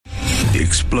The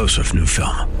explosive new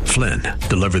film, Flynn,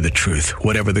 deliver the truth,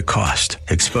 whatever the cost,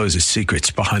 exposes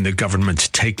secrets behind the government's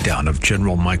takedown of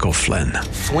General Michael Flynn.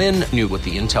 Flynn knew what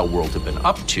the intel world had been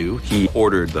up to. He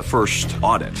ordered the first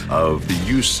audit of the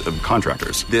use of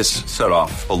contractors. This set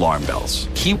off alarm bells.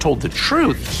 He told the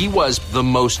truth. He was the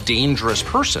most dangerous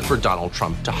person for Donald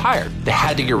Trump to hire. They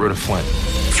had to get rid of Flynn.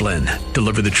 Flynn,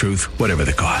 deliver the truth, whatever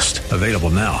the cost. Available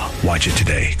now. Watch it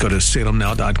today. Go to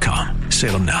salemnow.com.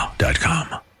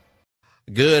 salemnow.com.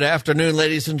 Good afternoon,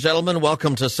 ladies and gentlemen.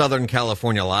 Welcome to Southern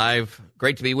California Live.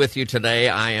 Great to be with you today.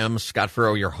 I am Scott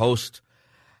Furrow, your host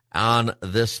on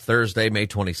this Thursday, May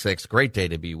 26th. Great day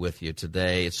to be with you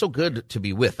today. It's so good to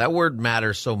be with. That word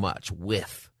matters so much,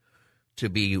 with. To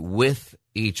be with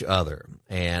each other.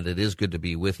 And it is good to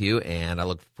be with you. And I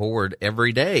look forward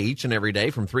every day, each and every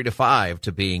day from 3 to 5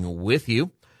 to being with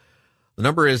you. The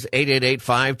number is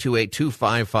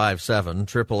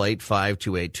 888-528-2557,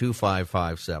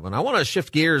 888-528-2557. I want to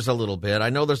shift gears a little bit. I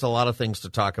know there's a lot of things to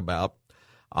talk about.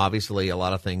 Obviously, a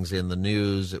lot of things in the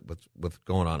news with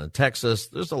going on in Texas.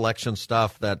 There's election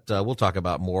stuff that we'll talk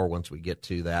about more once we get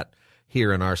to that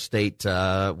here in our state.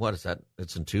 What is that?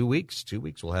 It's in 2 weeks. 2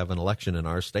 weeks we'll have an election in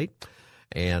our state.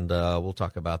 And we'll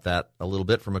talk about that a little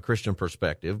bit from a Christian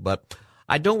perspective. But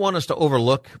I don't want us to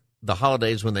overlook the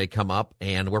holidays when they come up,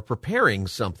 and we're preparing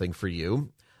something for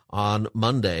you on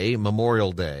Monday,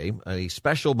 Memorial Day, a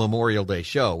special Memorial Day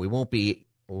show. We won't be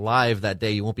live that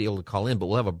day. You won't be able to call in, but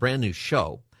we'll have a brand new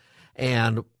show.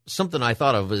 And something I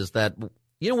thought of is that,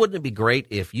 wouldn't it be great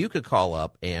if you could call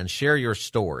up and share your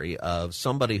story of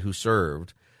somebody who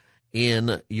served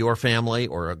in your family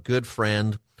or a good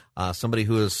friend, somebody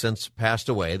who has since passed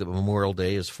away that Memorial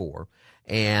Day is for,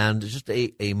 and just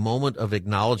a moment of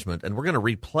acknowledgement. And we're going to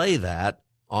replay that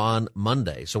on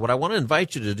Monday. So what I want to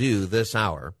invite you to do this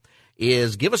hour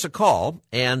is give us a call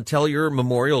and tell your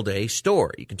Memorial Day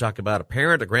story. You can talk about a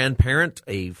parent, a grandparent,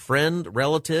 a friend,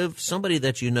 relative, somebody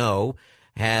that you know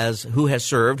who has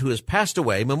served, who has passed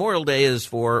away. Memorial Day is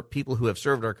for people who have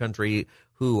served our country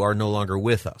who are no longer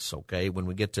with us, okay? When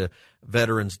we get to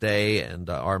Veterans Day and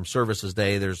Armed Services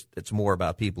Day, it's more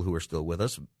about people who are still with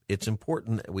us. It's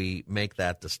important that we make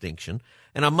that distinction.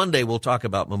 And on Monday, we'll talk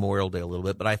about Memorial Day a little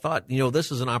bit. But I thought,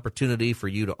 this is an opportunity for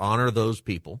you to honor those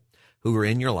people who are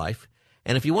in your life.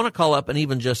 And if you want to call up and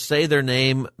even just say their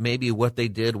name, maybe what they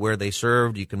did, where they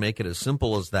served, you can make it as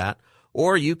simple as that.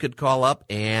 Or you could call up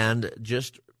and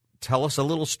just tell us a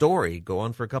little story. Go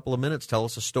on for a couple of minutes. Tell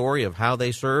us a story of how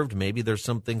they served. Maybe there's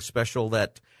something special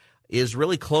that is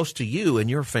really close to you and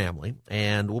your family.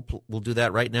 And we'll do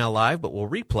that right now live, but we'll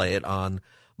replay it on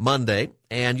Monday.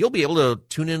 And you'll be able to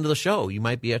tune into the show. You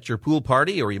might be at your pool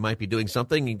party, or you might be doing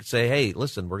something. You can say, "Hey,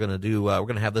 listen, we're going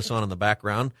to have this on in the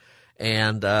background,"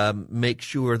 and make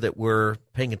sure that we're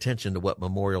paying attention to what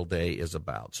Memorial Day is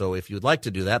about. So if you'd like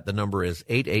to do that, the number is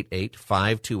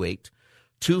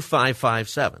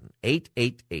 888-528-2557,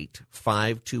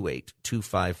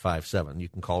 888-528-2557. You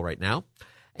can call right now,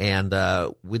 and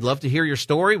we'd love to hear your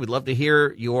story. We'd love to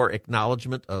hear your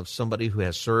acknowledgement of somebody who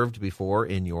has served before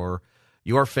in your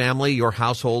family, your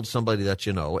household, somebody that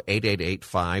you know,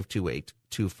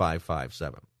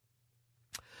 888-528-2557.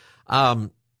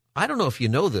 I don't know if you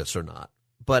know this or not,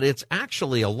 but it's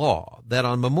actually a law that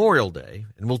on Memorial Day,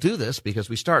 and we'll do this because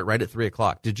we start right at 3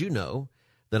 o'clock. Did you know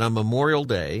that on Memorial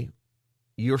Day,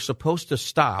 you're supposed to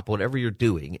stop whatever you're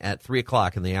doing at 3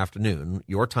 o'clock in the afternoon,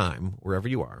 your time, wherever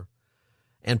you are,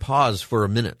 and pause for a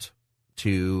minute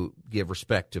to give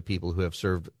respect to people who have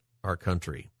served our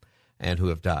country and who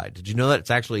have died? Did you know that it's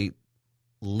actually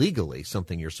legally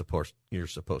something you're supposed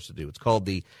to do? It's called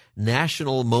the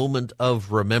National Moment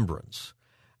of Remembrance.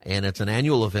 And it's an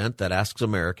annual event that asks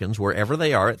Americans, wherever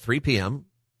they are at 3 p.m.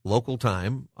 local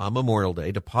time on Memorial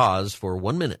Day, to pause for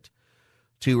 1 minute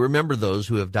to remember those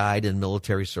who have died in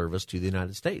military service to the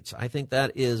United States. I think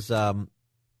that is an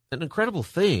incredible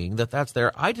thing that's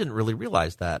there. I didn't really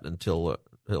realize that until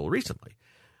recently.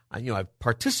 I've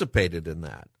participated in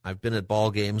that. I've been at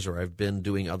ball games, or I've been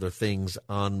doing other things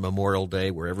on Memorial Day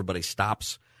where everybody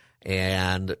stops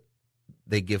and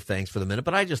they give thanks for the minute.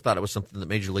 But I just thought it was something that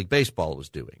Major League Baseball was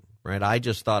doing, right? I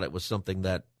just thought it was something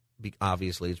that,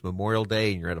 obviously, it's Memorial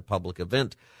Day and you're at a public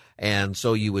event, and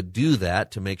so you would do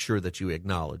that to make sure that you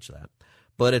acknowledge that.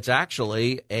 But it's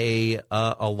actually a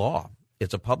law.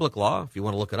 It's a public law. If you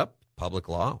want to look it up, Public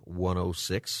Law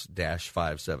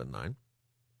 106-579.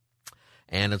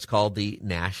 And it's called the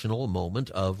National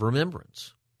Moment of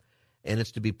Remembrance. And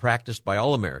it's to be practiced by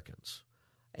all Americans.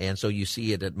 And so you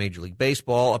see it at Major League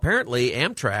Baseball. Apparently,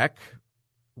 Amtrak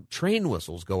train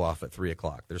whistles go off at 3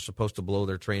 o'clock. They're supposed to blow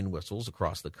their train whistles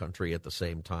across the country at the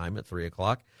same time at 3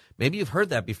 o'clock. Maybe you've heard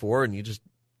that before and you just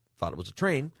thought it was a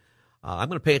train. I'm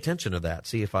going to pay attention to that,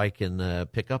 see if I can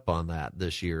pick up on that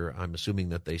this year. I'm assuming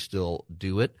that they still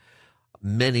do it.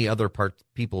 Many other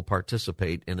people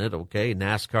participate in it, okay?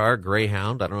 NASCAR,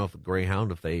 Greyhound. I don't know if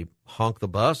Greyhound, if they honk the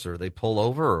bus or they pull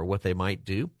over or what they might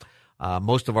do.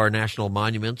 Most of our national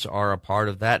monuments are a part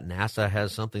of that. NASA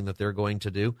has something that they're going to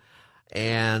do.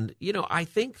 And, I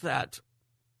think that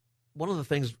one of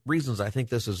the reasons I think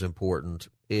this is important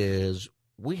is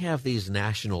we have these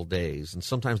national days, and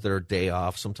sometimes they're a day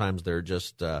off. Sometimes they're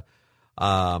just, you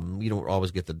don't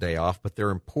always get the day off, but they're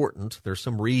important. There's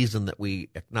some reason that we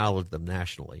acknowledge them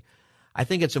nationally. I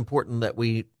think it's important that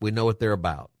we know what they're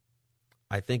about.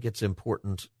 I think it's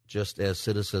important just as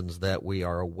citizens that we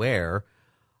are aware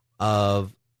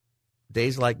of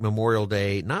days like Memorial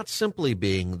Day not simply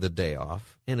being the day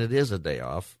off, and it is a day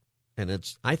off, and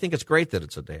I think it's great that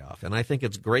it's a day off, and I think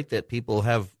it's great that people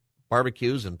have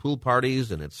barbecues and pool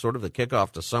parties, and it's sort of the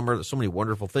kickoff to summer. There's so many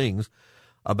wonderful things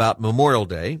about Memorial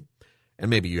Day, and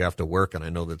maybe you have to work, and I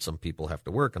know that some people have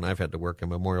to work, and I've had to work on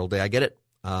Memorial Day. I get it.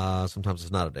 Sometimes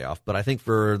it's not a day off, but I think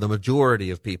for the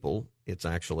majority of people, it's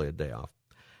actually a day off.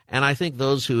 And I think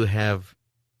those who have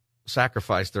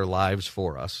sacrificed their lives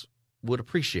for us would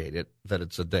appreciate it that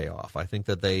it's a day off. I think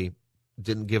that they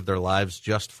didn't give their lives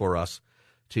just for us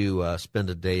to spend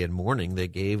a day in mourning. They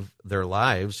gave their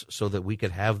lives so that we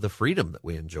could have the freedom that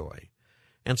we enjoy.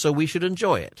 And so we should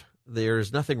enjoy it.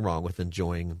 There's nothing wrong with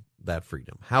enjoying that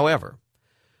freedom. However,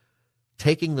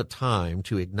 taking the time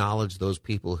to acknowledge those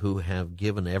people who have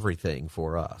given everything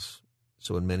for us,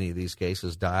 so in many of these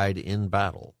cases died in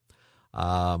battle,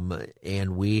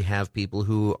 and we have people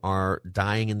who are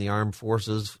dying in the armed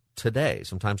forces today,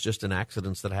 sometimes just in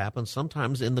accidents that happen,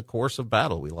 sometimes in the course of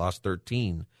battle. We lost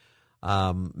 13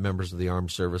 members of the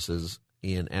armed services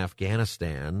in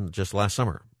Afghanistan just last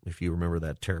summer, if you remember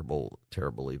that terrible,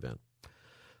 terrible event.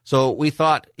 So we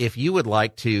thought if you would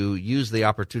like to use the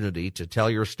opportunity to tell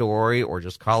your story or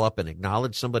just call up and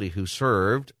acknowledge somebody who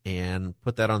served and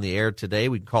put that on the air today,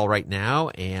 we can call right now,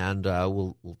 and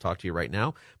we'll talk to you right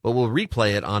now. But we'll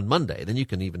replay it on Monday. Then you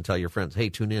can even tell your friends, hey,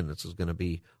 tune in. This is going to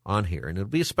be on here, and it'll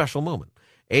be a special moment.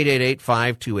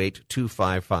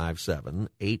 888-528-2557,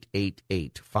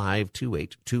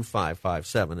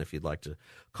 888-528-2557 if you'd like to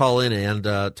call in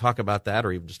and talk about that,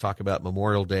 or even just talk about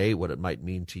Memorial Day, what it might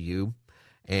mean to you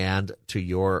and to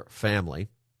your family.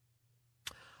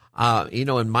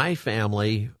 In my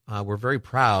family, we're very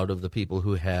proud of the people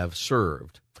who have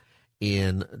served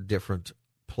in different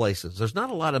places. There's not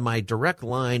a lot of my direct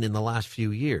line in the last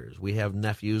few years. We have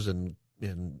nephews and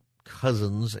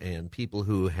cousins and people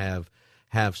who have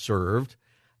served.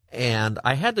 And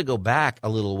I had to go back a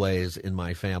little ways in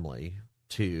my family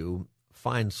to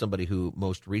find somebody who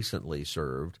most recently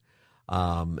served,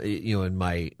 in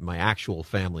my actual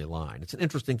family line. It's an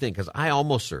interesting thing because I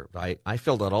almost served. I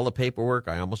filled out all the paperwork.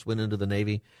 I almost went into the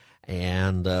Navy,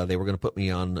 and they were going to put me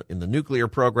in the nuclear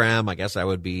program. I guess I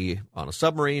would be on a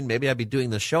submarine. Maybe I'd be doing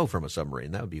this show from a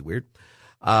submarine. That would be weird.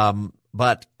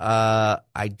 But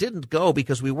I didn't go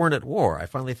because we weren't at war. I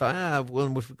finally thought,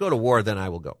 when we go to war, then I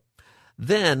will go.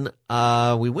 Then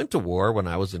we went to war when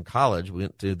I was in college. We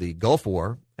went to the Gulf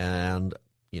War, and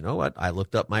you know what? I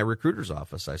looked up my recruiter's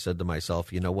office. I said to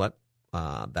myself, you know what?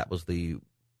 That was the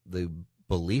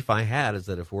belief I had, is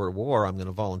that if we're at war, I'm going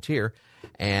to volunteer.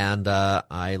 And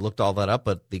I looked all that up,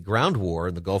 but the ground war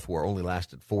and the Gulf War only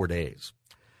lasted 4 days.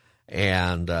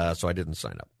 And so I didn't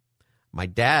sign up. My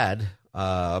dad,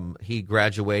 he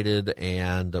graduated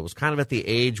and was kind of at the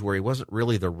age where he wasn't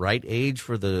really the right age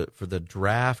for the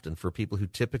draft and for people who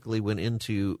typically went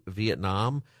into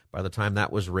Vietnam by the time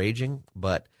that was raging.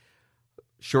 But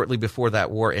shortly before that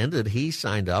war ended, he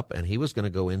signed up, and he was going to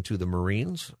go into the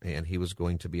Marines, and he was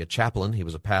going to be a chaplain. He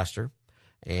was a pastor.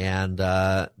 And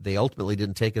they ultimately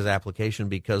didn't take his application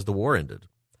because the war ended.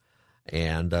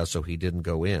 And so he didn't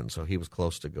go in. So he was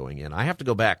close to going in. I have to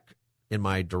go back in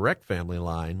my direct family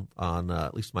line on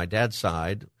at least my dad's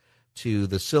side to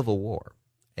the Civil War.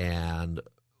 And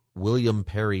William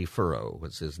Perry Furrow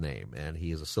was his name, and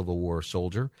he is a Civil War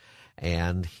soldier.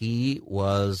 And he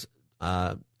was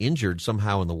injured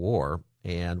somehow in the war,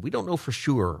 and we don't know for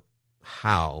sure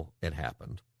how it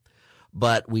happened.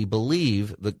 But we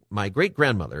believe that my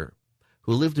great-grandmother,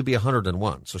 who lived to be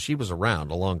 101, so she was around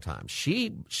a long time,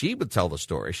 she would tell the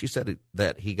story. She said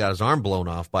that he got his arm blown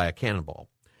off by a cannonball.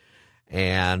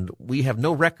 And we have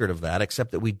no record of that,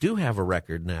 except that we do have a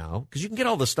record now, because you can get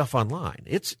all this stuff online.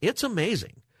 It's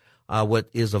amazing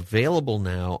what is available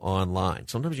now online.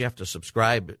 Sometimes you have to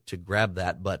subscribe to grab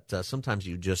that, but sometimes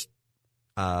you just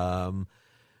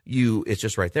it's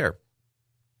just right there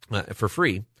for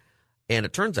free. And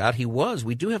it turns out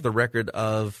we do have the record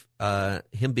of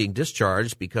him being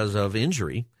discharged because of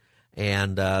injury.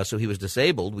 And so he was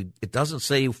disabled. It doesn't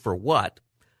say for what,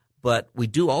 but we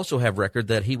do also have record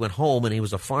that he went home and he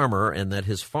was a farmer, and that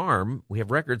his farm, we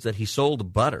have records that he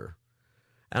sold butter.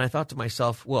 And I thought to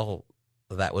myself, well,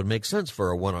 that would make sense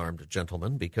for a one-armed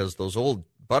gentleman, because those old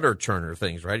butter churner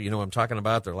things, right? You know what I'm talking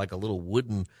about? They're like a little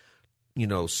wooden,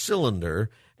 cylinder,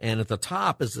 and at the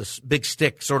top is this big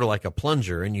stick, sort of like a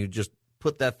plunger, and you just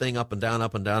put that thing up and down,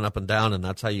 up and down, up and down, and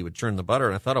that's how you would churn the butter.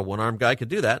 And I thought a one-armed guy could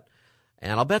do that,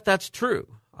 and I'll bet that's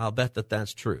true. I'll bet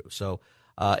that's true. So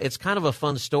it's kind of a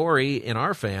fun story in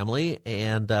our family,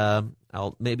 and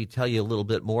I'll maybe tell you a little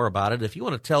bit more about it. If you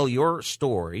want to tell your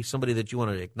story, somebody that you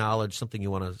want to acknowledge, something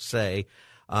you want to say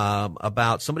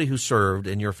about somebody who served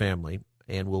in your family,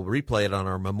 and we'll replay it on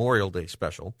our Memorial Day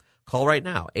special, call right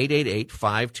now,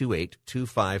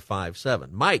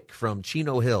 888-528-2557. Mike from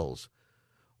Chino Hills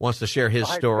wants to share his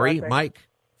story. Scott, Mike,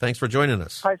 thanks for joining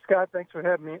us. Hi, Scott. Thanks for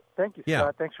having me. Thank you, Scott.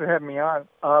 Yeah. Thanks for having me on.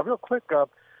 Real quick, come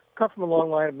from a long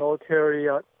line of military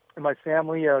in my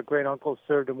family. Great uncle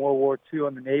served in World War II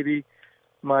in the Navy.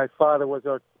 My father was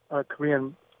a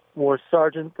Korean War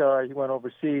sergeant. He went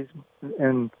overseas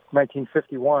in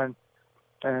 1951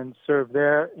 and served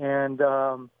there. And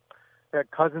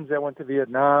had cousins that went to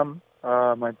Vietnam.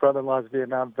 My brother-in-law's a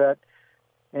Vietnam vet.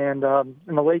 And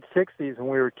in the late 60s, when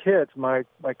we were kids, my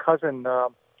cousin,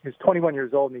 he was 21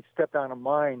 years old, and he stepped on a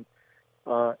mine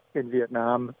in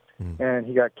Vietnam, and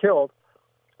he got killed.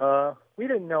 We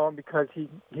didn't know him because he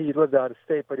lived out of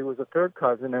state, but he was a third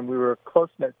cousin, and we were a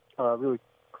close-knit, really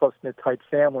close-knit, tight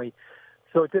family.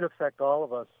 So it did affect all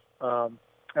of us.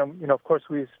 And, of course,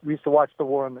 we used to watch the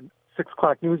war on the 6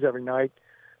 o'clock news every night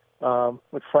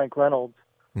with Frank Reynolds.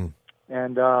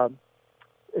 And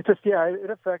it just, it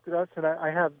affected us. And I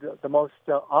have the most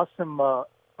awesome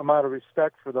amount of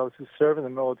respect for those who serve in the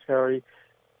military,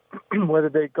 whether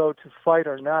they go to fight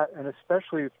or not, and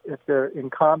especially if they're in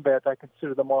combat. I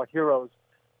consider them all heroes.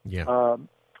 Yeah.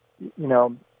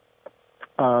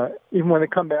 Even when they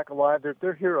come back alive,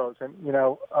 they're heroes, and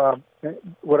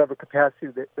whatever capacity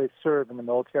they serve in the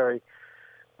military,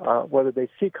 whether they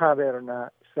see combat or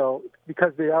not. So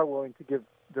because they are willing to give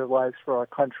their lives for our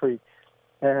country,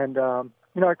 and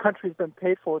our country's been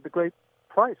paid for with a great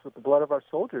price with the blood of our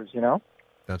soldiers.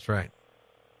 That's right.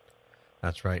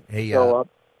 That's right. Hey,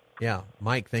 yeah,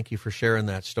 Mike, thank you for sharing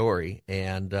that story.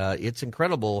 And it's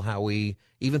incredible how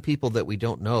even people that we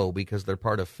don't know because they're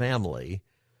part of family,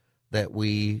 that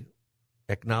we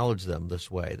acknowledge them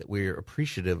this way, that we're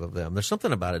appreciative of them. There's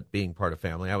something about it being part of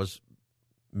family. I was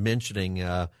mentioning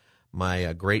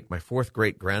my fourth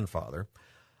great-grandfather.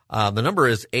 The number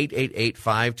is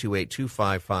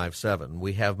 888-528-2557.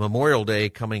 We have Memorial Day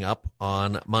coming up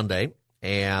on Monday,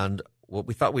 and what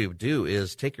we thought we would do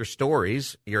is take your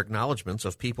stories, your acknowledgments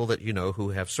of people that you know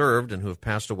who have served and who have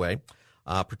passed away,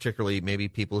 particularly maybe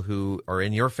people who are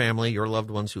in your family, your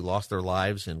loved ones who lost their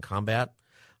lives in combat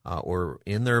or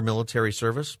in their military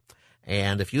service.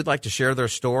 And if you'd like to share their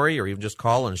story or even just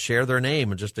call and share their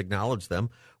name and just acknowledge them,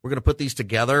 we're going to put these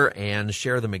together and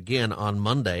share them again on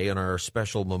Monday in our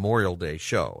special Memorial Day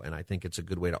show. And I think it's a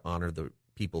good way to honor the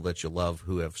people that you love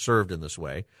who have served in this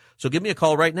way. So give me a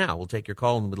call right now. We'll take your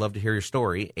call, and we'd love to hear your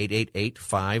story.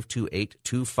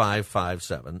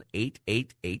 888-528-2557.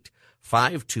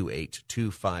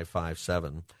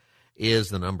 888-528-2557 is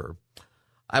the number.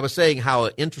 I was saying how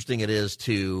interesting it is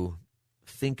to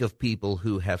think of people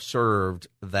who have served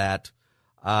that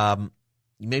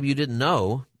maybe you didn't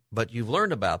know, but you've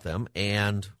learned about them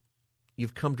and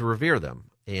you've come to revere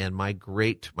them. And my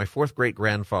fourth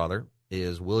great-grandfather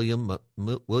is William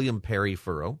Perry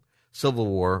Furrow, Civil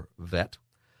War vet.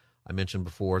 I mentioned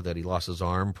before that he lost his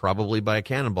arm, probably by a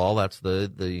cannonball. That's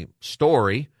the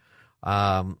story.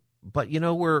 But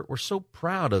we're so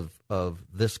proud of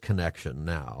this connection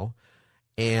now.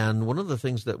 And one of the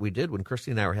things that we did when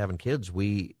Christy and I were having kids,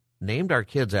 we named our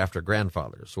kids after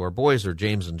grandfathers. So our boys are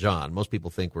James and John. Most people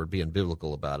think we're being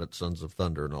biblical about it, Sons of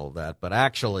Thunder and all of that. But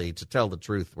actually, to tell the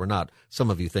truth, we're not. Some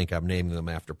of you think I'm naming them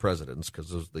after presidents because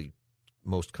those are the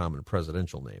most common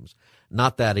presidential names.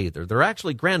 Not that either. They're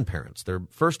actually grandparents. Their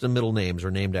first and middle names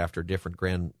are named after different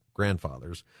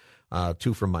grandfathers,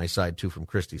 2 from my side, 2 from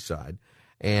Christy's side.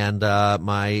 And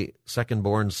my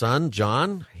second-born son,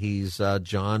 John, he's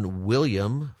John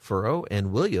William Furrow,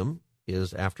 and William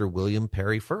is after William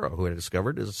Perry Furrow, who I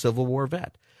discovered is a Civil War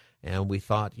vet. And we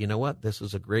thought, you know what, this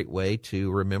is a great way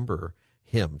to remember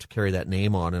him, to carry that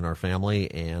name on in our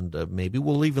family, and maybe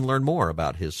we'll even learn more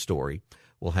about his story.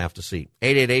 We'll have to see.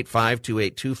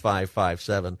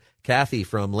 888-528-2557. Kathy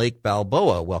from Lake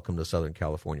Balboa, welcome to Southern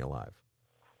California Live.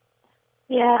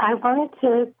 Yeah, I wanted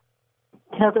to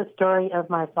tell the story of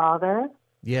my father,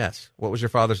 Yes. What was your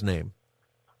father's name?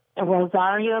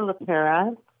 Rosario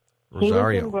Lapera. He was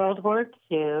Rosario. in World War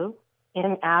II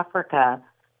in Africa,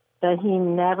 but he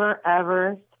never,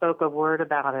 ever spoke a word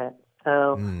about it.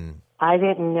 So I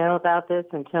didn't know about this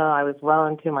until I was well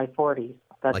into my 40s.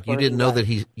 That's Like you where didn't know was.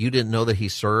 that you didn't know that he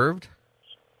served?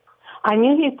 I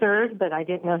knew he served, but I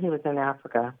didn't know he was in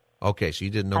Africa. Okay, so you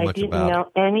didn't know I much didn't about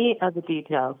know any of the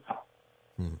details.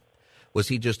 it. Was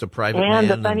he just a private And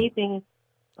man? the funny thing,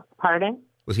 pardon?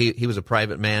 Was he was a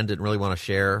private man, didn't really want to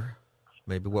share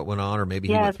maybe what went on, or maybe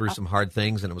he went Yes. through some hard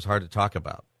things and it was hard to talk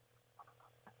about?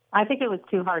 I think it was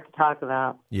too hard to talk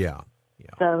about. Yeah.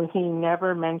 So he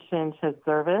never mentioned his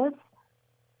service.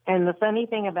 And the funny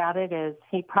thing about it is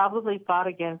he probably fought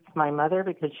against my mother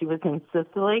because she was in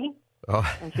Sicily Oh,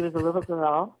 and she was a little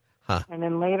girl. Huh. And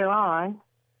then later on,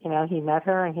 he met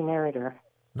her and he married her.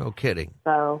 no kidding.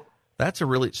 So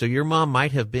So your mom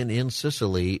might have been in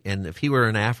Sicily, and if he were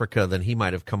in Africa, then he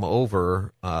might have come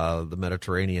over the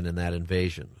Mediterranean in that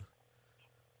invasion.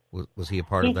 Was he a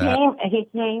part of that?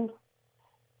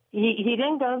 He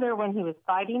didn't go there when he was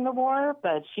fighting the war,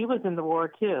 but she was in the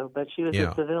war too, but she was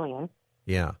Yeah. a civilian.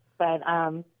 Yeah. But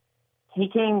he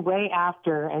came way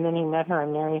after, and then he met her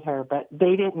and married her, but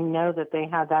they didn't know that they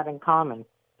had that in common.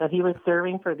 So he was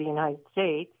serving for the United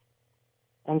States,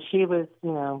 and she was,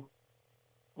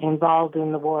 involved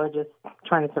in the war, just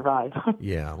trying to survive.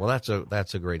 Yeah. Well, that's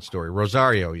a great story.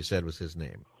 Rosario, you said, was his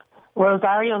name.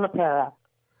 Rosario Lapera.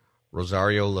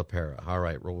 Rosario Lapera. All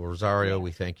right. Well, Rosario,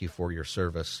 we thank you for your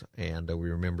service, and we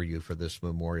remember you for this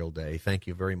Memorial Day. Thank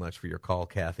you very much for your call,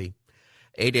 Kathy.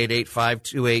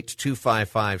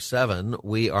 888-528-2557.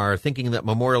 We are thinking that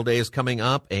Memorial Day is coming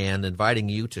up and inviting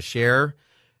you to share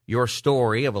your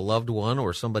story of a loved one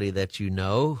or somebody that you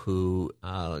know who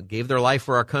gave their life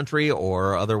for our country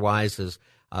or otherwise has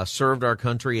served our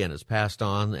country and has passed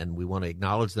on, and we want to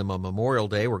acknowledge them on Memorial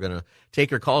Day. We're going to take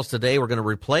your calls today. We're going to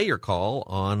replay your call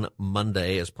on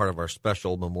Monday as part of our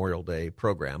special Memorial Day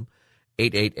program.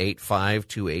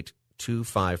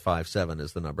 888-528-2557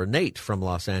 is the number. Nate from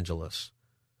Los Angeles.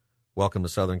 Welcome to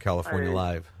Southern California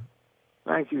Live.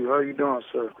 Thank you. How are you doing,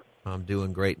 sir? I'm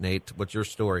doing great, Nate. What's your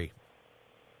story?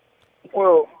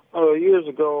 Well, years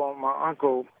ago, my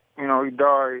uncle, he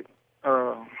died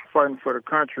fighting for the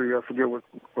country. I forget what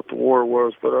the war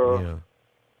was, but Yeah.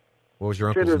 What was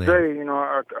your to uncle's this name? day,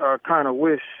 I kind of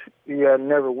wish he had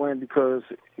never went because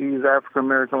he's African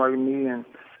American like me, and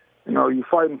you're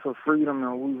fighting for freedom,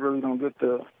 and we really don't get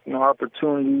the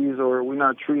opportunities, or we're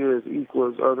not treated as equal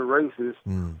as other races.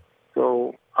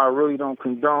 So I really don't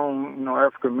condone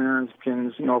African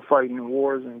Americans fighting in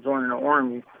wars and joining the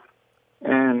army.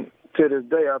 And to this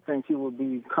day, I think he would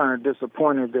be kind of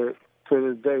disappointed that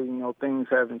to this day, things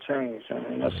haven't changed. I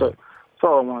mean, that's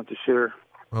all I wanted to share.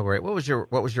 Oh, great. What was your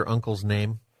uncle's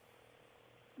name?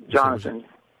 Jonathan.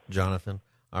 Jonathan.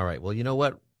 All right. Well, you know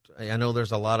what? I know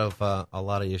there's a lot of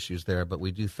issues there, but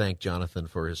we do thank Jonathan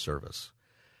for his service,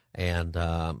 and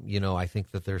I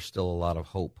think that there's still a lot of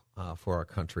hope for our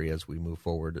country as we move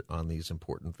forward on these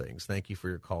important things. Thank you for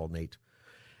your call, Nate.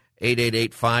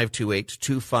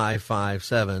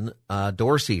 888-528-2557.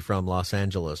 Dorsey from Los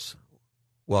Angeles.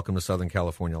 Welcome to Southern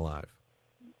California Live.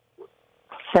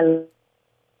 Hello.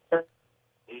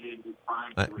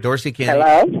 Dorsey,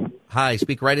 Hello? Hi,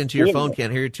 speak right into your phone.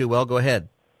 Can't hear you too well. Go ahead.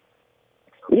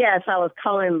 Yes, I was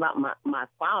calling about my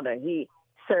father. He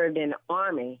served in the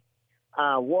Army,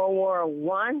 World War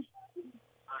I.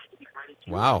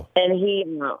 Wow. And we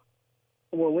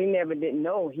never didn't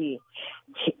know he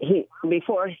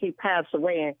before he passed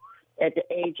away at the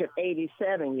age of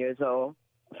 87 years old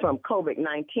from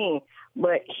COVID-19,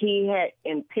 but he had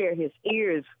impaired his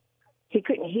ears. He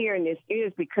couldn't hear in his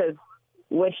ears because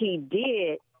what he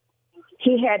did,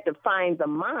 he had to find the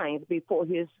mines before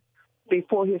his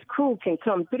crew can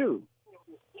come through.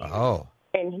 Oh.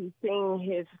 And he seen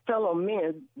his fellow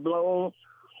men blow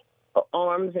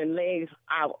arms and legs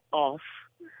off.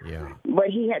 Yeah. But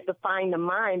he had to find the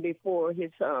mine before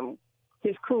his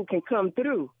crew can come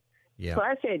through. Yeah. So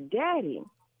I said, Daddy,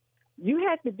 you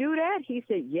had to do that? He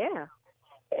said, yeah.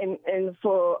 And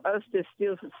for us to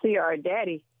still see our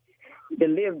daddy to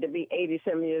live to be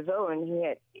 87 years old, and he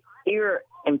had ear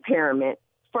impairment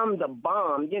from the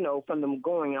bomb, from them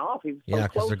going off. He was so Yeah,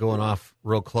 because they're going off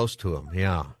real close to him.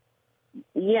 Yeah.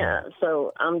 Yeah,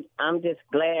 so I'm just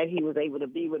glad he was able to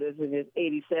be with us in his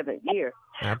 87th year.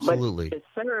 Absolutely. But to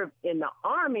serve in the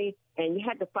Army, and you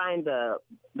had to find the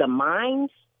mines,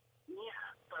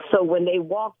 so when they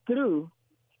walk through,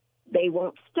 they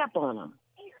won't step on them.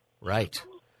 Right.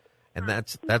 And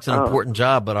that's an important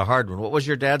job, but a hard one. What was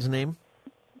your dad's name?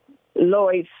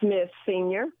 Lloyd Smith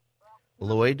Sr.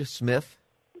 Lloyd Smith?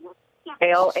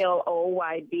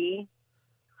 Lloyd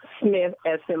Smith, Smith.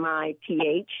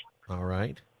 All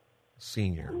right.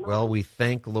 Senior. Well, we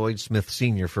thank Lloyd Smith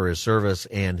Sr. for his service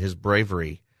and his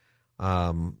bravery.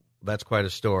 That's quite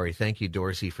a story. Thank you,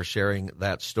 Dorsey, for sharing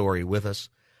that story with us.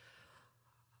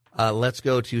 Let's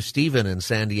go to Stephen in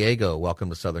San Diego. Welcome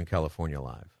to Southern California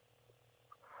Live.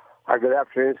 Hi, good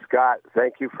afternoon, Scott.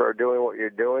 Thank you for doing what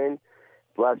you're doing.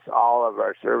 Bless all of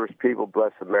our service people.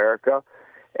 Bless America.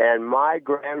 And my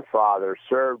grandfather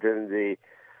served in the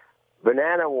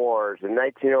Banana Wars in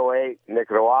 1908 in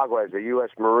Nicaragua as a U.S.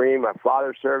 Marine. My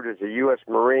father served as a U.S.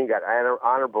 Marine, got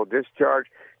honorable discharge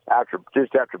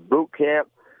just after boot camp.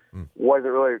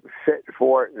 Wasn't really fit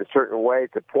for it in a certain way.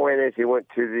 The point is he went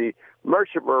to the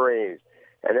Merchant Marines.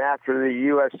 And after the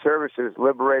U.S. services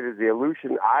liberated the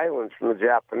Aleutian Islands from the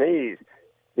Japanese,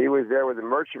 he was there with the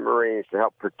Merchant Marines to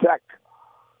help protect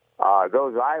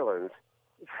those islands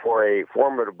for a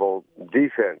formidable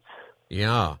defense.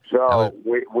 Yeah. So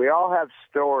we all have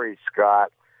stories,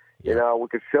 Scott. You know, we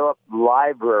could fill up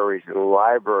libraries and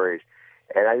libraries.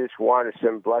 And I just want to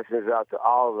send blessings out to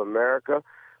all of America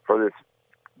for this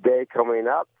day coming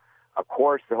up. Of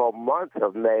course, the whole month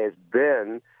of May has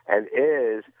been and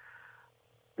is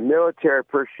Military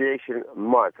Appreciation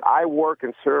Month. I work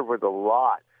and serve with a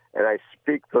lot, and I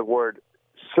speak the word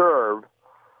serve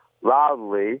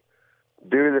loudly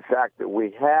due to the fact that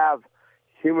we have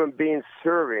human beings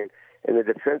serving in the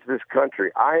defense of this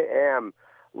country. I am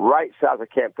right south of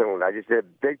Camp Pendleton. I just did a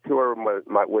big tour with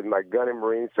my gun and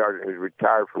Marine sergeant who's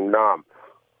retired from Nam.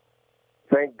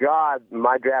 Thank God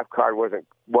my draft card wasn't,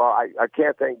 well, I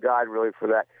can't thank God really for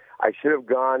that. I should have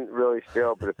gone really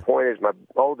still, but the point is my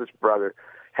oldest brother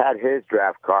had his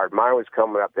draft card. Mine was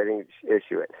coming up. They didn't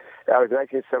issue it. That was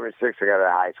 1976. I got out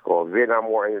of high school. The Vietnam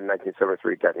War ended in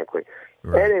 1973, technically.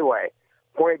 Right. Anyway,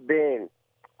 point being,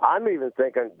 I'm even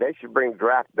thinking they should bring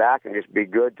draft back and just be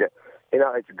good to, you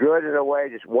know, it's good in a way,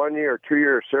 just 1 year or 2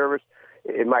 year of service.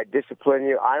 It might discipline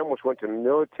you. I almost went to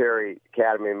military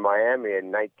academy in Miami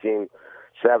in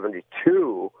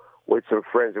 1972 with some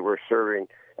friends that were serving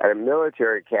at a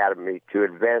military academy to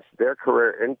advance their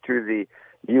career into the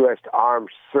U.S. Armed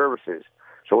Services.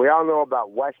 So we all know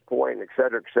about West Point, et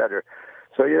cetera, et cetera.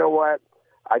 So you know what?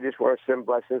 I just want to send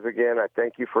blessings again. I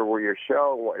thank you for your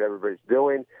show and what everybody's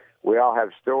doing. We all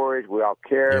have stories. We all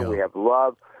care. Yeah. We have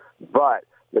love. But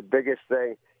the biggest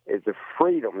thing is the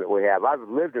freedom that we have. I've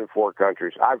lived in 4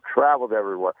 countries. I've traveled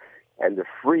everywhere. And the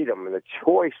freedom and the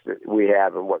choice that we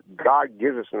have and what God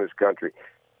gives us in this country,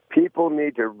 people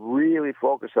need to really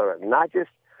focus on it, not just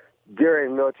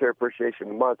during Military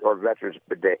Appreciation Month or Veterans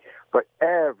Day, but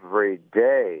every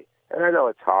day. And I know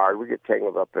it's hard. We get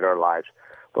tangled up in our lives.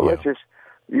 But let's just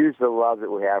use the love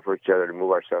that we have for each other to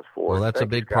move ourselves forward. Well, that's a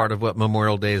big part of what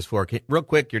Memorial Day is for. Real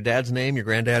quick, your dad's name, your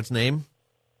granddad's name?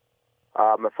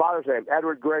 My father's name,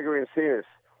 Edward Gregory Encinas.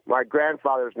 My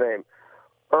grandfather's name,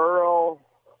 Earl,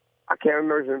 I can't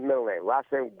remember his middle name. Last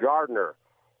name, Gardner.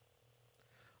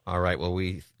 All right. Well,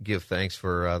 we give thanks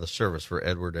for the service for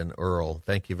Edward and Earl.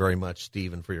 Thank you very much,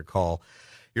 Stephen, for your call.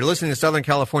 You're listening to Southern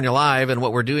California Live, and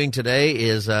what we're doing today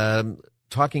is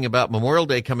talking about Memorial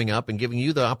Day coming up and giving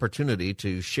you the opportunity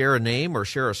to share a name or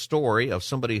share a story of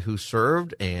somebody who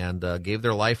served and gave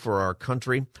their life for our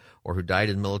country or who died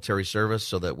in military service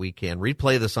so that we can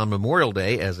replay this on Memorial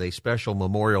Day as a special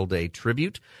Memorial Day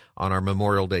tribute on our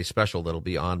Memorial Day special that'll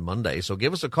be on Monday. So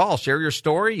give us a call. Share your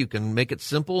story. You can make it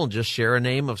simple and just share a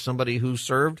name of somebody who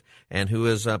served and who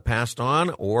has passed on,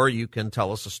 or you can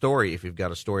tell us a story if you've got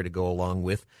a story to go along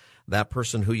with that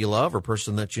person who you love or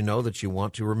person that you know that you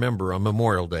want to remember on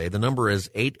Memorial Day. The number is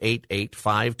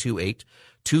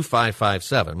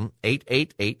 888-528-2557,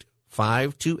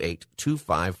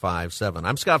 888-528-2557.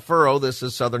 I'm Scott Furrow. This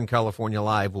is Southern California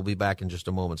Live. We'll be back in just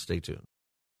a moment. Stay tuned.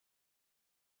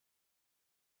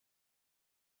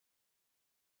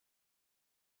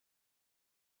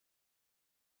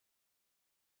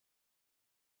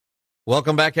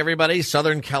 Welcome back, everybody.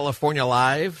 Southern California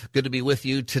Live. Good to be with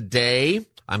you today.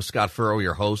 I'm Scott Furrow,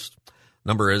 your host.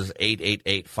 Number is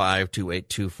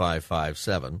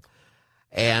 888-528-2557.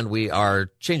 And we are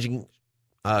shifting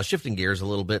gears a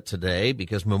little bit today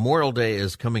because Memorial Day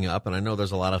is coming up, and I know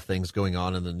there's a lot of things going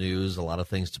on in the news, a lot of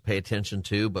things to pay attention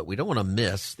to, but we don't want to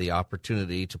miss the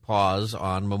opportunity to pause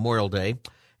on Memorial Day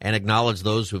and acknowledge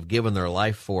those who have given their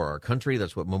life for our country.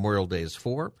 That's what Memorial Day is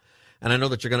for. And I know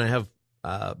that you're going to have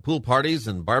pool parties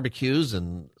and barbecues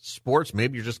and sports.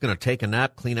 Maybe you're just going to take a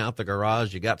nap, clean out the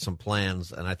garage. You got some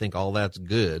plans, and I think all that's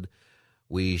good.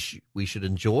 We should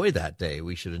enjoy that day.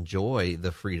 We should enjoy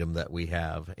the freedom that we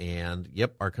have. And,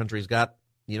 yep, our country's got,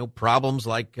 problems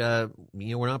like,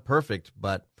 we're not perfect,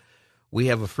 but we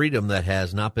have a freedom that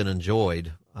has not been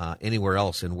enjoyed anywhere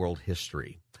else in world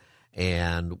history.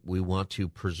 And we want to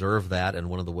preserve that. And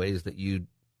one of the ways that you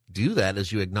do that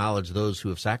is you acknowledge those who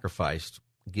have sacrificed,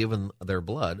 given their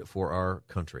blood for our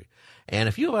country. And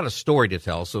if you have a story to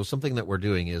tell, so something that we're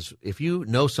doing is if you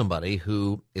know somebody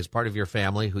who is part of your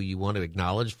family who you want to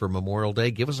acknowledge for Memorial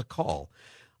Day, give us a call.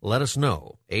 Let us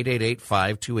know,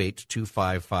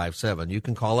 888-528-2557. You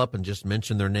can call up and just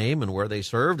mention their name and where they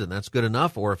served, and that's good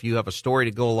enough. Or if you have a story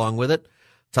to go along with it,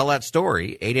 tell that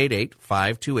story,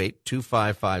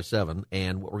 888-528-2557.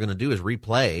 And what we're going to do is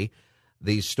replay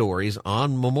these stories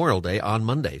on Memorial Day on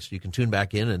Monday. So you can tune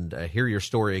back in and hear your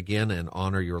story again and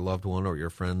honor your loved one or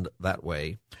your friend that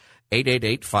way.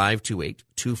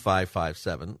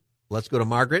 888-528-2557. Let's go to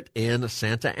Margaret in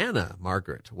Santa Ana.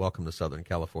 Margaret, welcome to Southern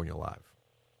California Live.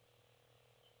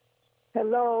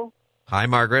 Hello. Hi,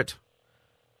 Margaret.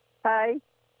 Hi.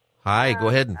 Hi, go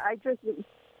ahead. I just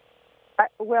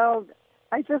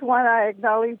want to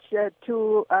acknowledge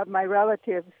two of my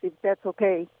relatives, if that's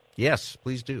okay. Yes,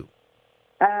 please do.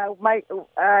 I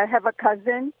have a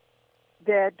cousin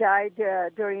that died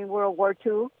during World War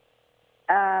II,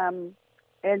 and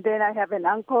then I have an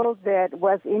uncle that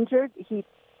was injured. He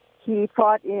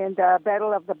fought in the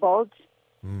Battle of the Bulge,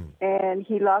 and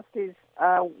he lost his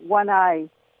one eye.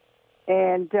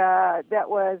 And that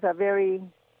was a very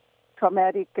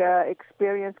traumatic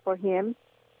experience for him.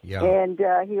 Yeah. And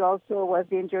he also was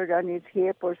injured on his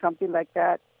hip or something like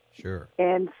that. Sure.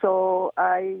 And so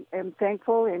I am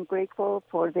thankful and grateful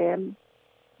for them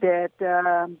that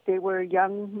they were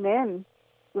young men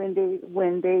when they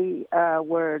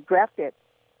were drafted.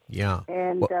 Yeah.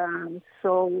 And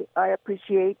so I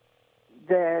appreciate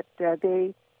that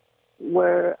they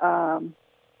were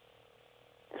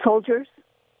soldiers.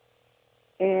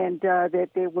 And that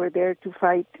they were there to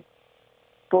fight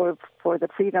for the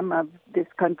freedom of this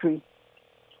country.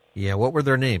 Yeah, what were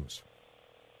their names?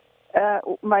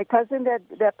 My cousin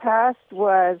that passed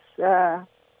was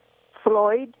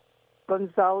Floyd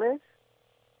Gonzalez,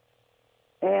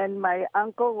 and my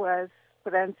uncle was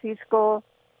Francisco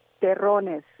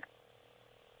Terrones.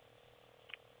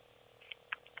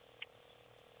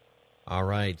 All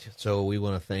right. So we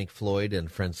want to thank Floyd and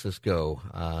Francisco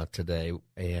today.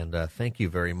 And thank you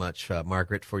very much,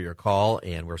 Margaret, for your call.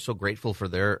 And we're so grateful for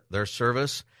their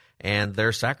service and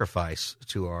their sacrifice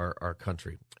to our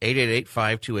country.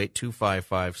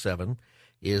 888-528-2557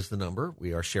 is the number.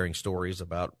 We are sharing stories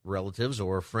about relatives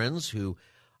or friends who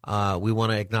we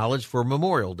want to acknowledge for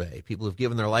Memorial Day. People who've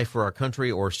given their life for our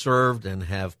country or served and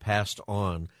have passed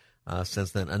on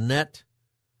since then. Annette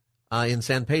in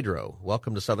San Pedro.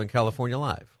 Welcome to Southern California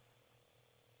Live.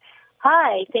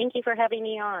 Hi, thank you for having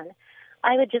me on.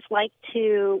 I would just like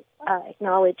to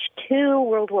acknowledge two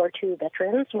World War II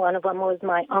veterans. One of them was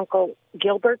my uncle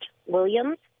Gilbert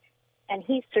Williams, and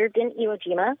he served in Iwo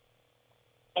Jima.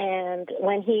 And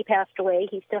when he passed away,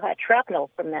 he still had shrapnel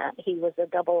from that. He was a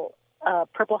double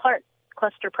Purple Heart,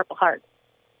 cluster Purple Heart.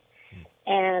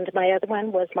 And my other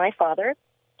one was my father.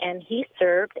 And he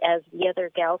served, as the other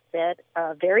gal said,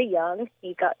 very young.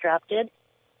 He got drafted,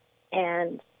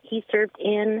 and he served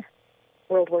in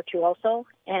World War II also,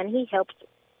 and he helped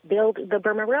build the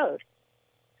Burma Road,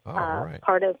 right.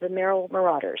 part of the Merrill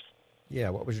Marauders. Yeah,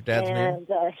 what was your dad's name? And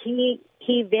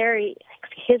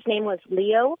his name was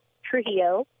Leo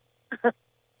Trujillo.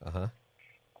 Uh-huh.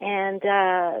 And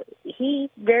he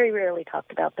very rarely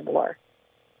talked about the war.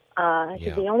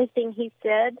 The only thing he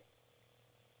said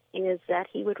is that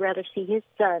he would rather see his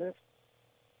sons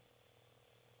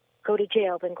go to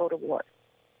jail than go to war.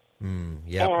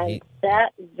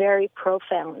 That's very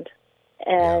profound.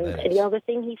 And the other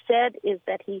thing he said is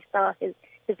that he saw his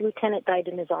lieutenant died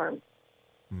in his arms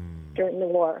during the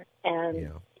war.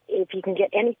 And if you can get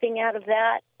anything out of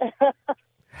that,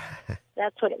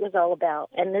 that's what it was all about.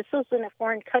 And this was in a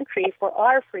foreign country for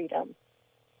our freedom.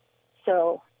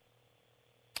 So...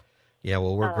 Yeah,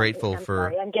 well, we're grateful I'm for...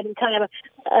 Sorry, I'm getting kind of...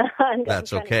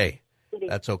 That's okay.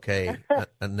 That's okay.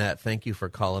 Annette, thank you for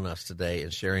calling us today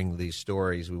and sharing these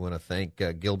stories. We want to thank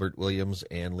Gilbert Williams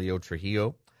and Leo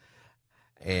Trujillo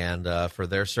and for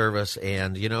their service.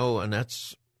 And,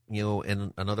 Annette's,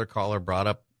 and another caller brought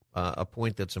up a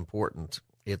point that's important.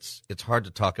 It's hard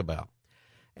to talk about.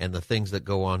 And the things that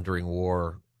go on during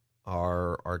war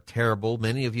are terrible.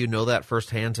 Many of you know that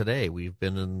firsthand today. We've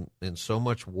been in so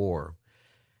much war.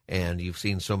 And you've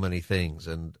seen so many things.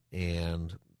 And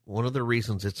one of the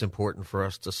reasons it's important for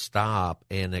us to stop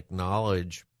and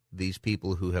acknowledge these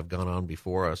people who have gone on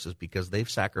before us is because they've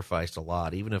sacrificed a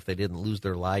lot. Even if they didn't lose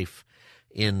their life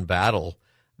in battle,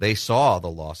 They saw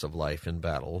the loss of life in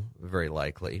battle, very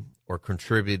likely, or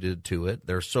contributed to it.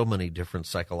 There are so many different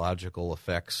psychological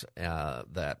effects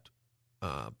that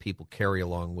people carry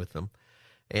along with them.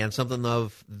 And something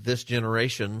of this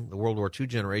generation, the World War II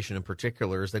generation in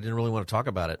particular, is they didn't really want to talk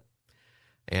about it.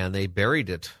 And they buried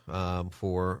it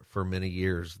for many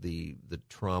years, the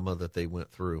trauma that they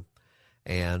went through.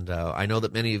 And I know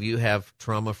that many of you have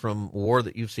trauma from war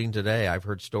that you've seen today. I've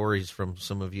heard stories from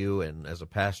some of you, and as a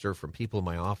pastor, from people in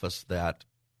my office that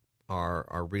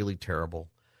are really terrible.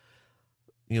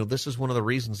 You know, this is one of the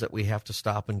reasons that we have to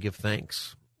stop and give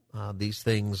thanks. These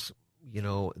things, you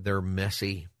know, they're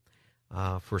messy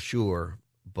for sure,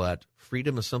 but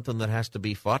freedom is something that has to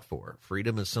be fought for.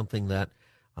 Freedom is something that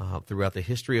throughout the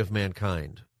history of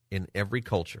mankind, in every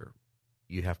culture,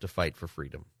 you have to fight for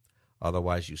freedom.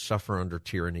 Otherwise, you suffer under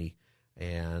tyranny,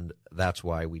 and that's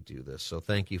why we do this. So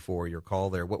thank you for your call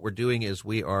there. What we're doing is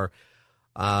we are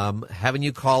having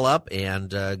you call up and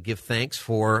give thanks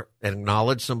for and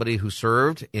acknowledge somebody who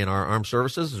served in our armed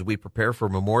services as we prepare for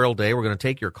Memorial Day. We're going to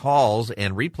take your calls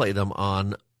and replay them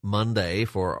on Monday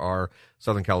for our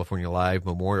Southern California Live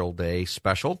Memorial Day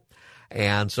special.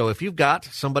 And so if you've got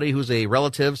somebody who's a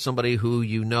relative, somebody who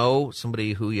you know,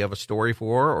 somebody who you have a story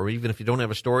for, or even if you don't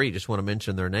have a story, you just want to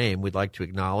mention their name, we'd like to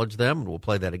acknowledge them. We'll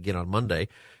play that again on Monday.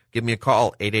 Give me a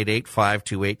call,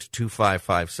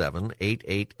 888-528-2557,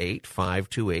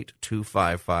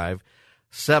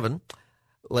 888-528-2557.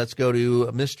 Let's go to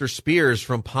Mr. Spears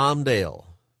from Palmdale.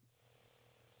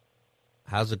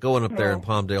 How's it going up there in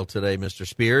Palmdale today, Mr.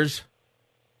 Spears?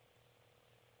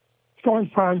 It's going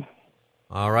fine.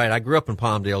 All right. I grew up in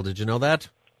Palmdale. Did you know that?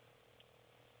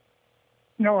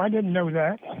 No, I didn't know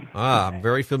that. I'm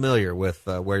very familiar with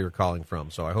where you're calling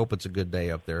from, so I hope it's a good day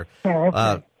up there. Oh,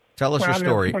 okay. Tell us your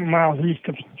story. I live 20 miles east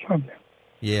of Palmdale.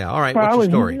 Yeah, all right. What's your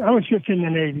story? I was just in the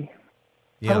Navy.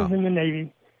 Yeah. I was in the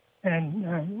Navy,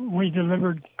 and we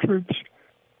delivered troops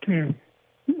to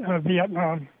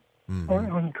Vietnam,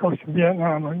 on the coast of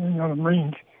Vietnam, you know, the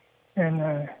Marines. And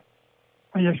I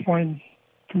just wanted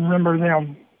to remember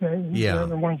them. They're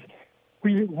the ones.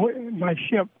 My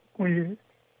ship, we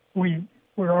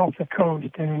were off the coast,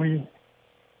 and we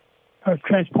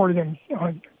transported them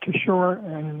to shore,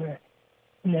 and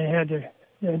they had to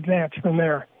advance from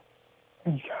there.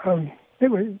 And so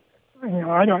it was, you know,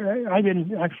 I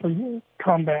didn't actually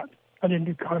combat. I didn't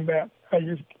do combat. I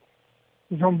just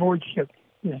was on board ship.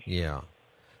 Yes. Yeah.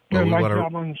 Doing my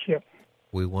job on the ship.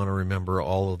 We want to remember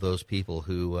all of those people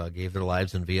who gave their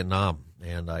lives in Vietnam,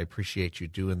 and I appreciate you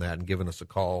doing that and giving us a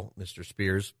call, Mr.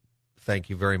 Spears. Thank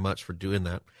you very much for doing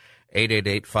that.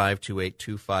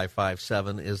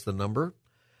 888-528-2557 is the number,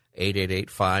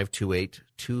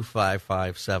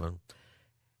 888-528-2557.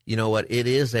 You know what? It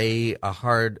is a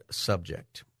hard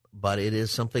subject, but it is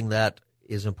something that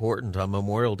is important on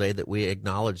Memorial Day that we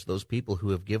acknowledge those people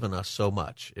who have given us so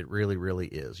much. It really, really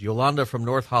is. Yolanda from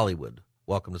North Hollywood.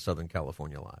 Welcome to Southern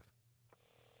California Live.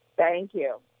 Thank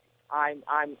you. I'm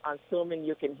assuming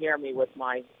you can hear me with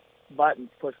my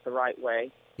buttons pushed the right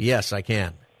way. Yes, I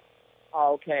can.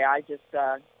 Okay, I just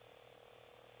heard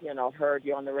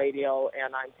you on the radio,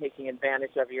 and I'm taking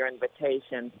advantage of your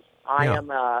invitation. I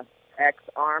am a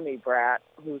ex-Army brat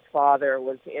whose father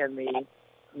was in the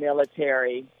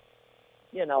military.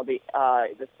 You know, the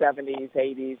 70s,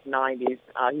 80s, 90s.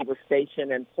 He was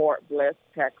stationed in Fort Bliss,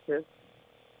 Texas.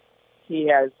 He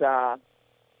has,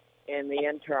 in the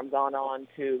interim, gone on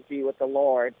to be with the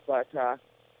Lord. But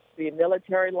the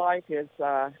military life is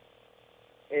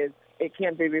it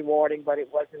can be rewarding, but it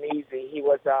wasn't easy. He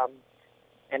was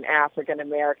an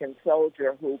African-American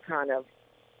soldier who kind of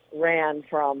ran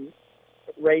from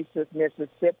racist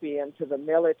Mississippi into the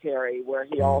military, where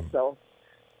he also,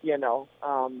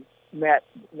 met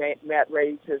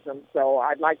racism. So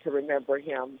I'd like to remember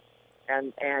him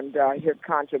and his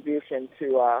contribution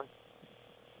to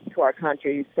our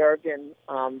country. He served in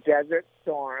Desert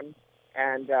Storm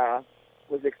and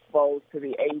was exposed to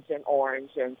the Agent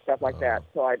Orange and stuff like that.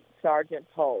 So Sergeant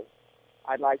Poe,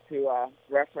 I'd like to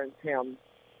reference him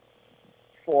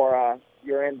for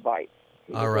your invite.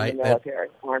 All right.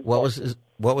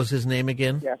 What was his name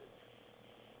again? Yes.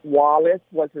 Wallace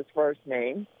was his first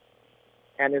name,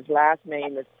 and his last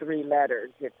name is 3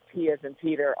 letters. It's P as in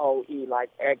Peter, O-E, like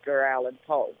Edgar Allan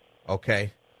Poe.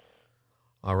 Okay.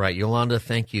 All right, Yolanda,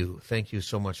 thank you. Thank you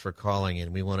so much for calling,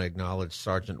 and we want to acknowledge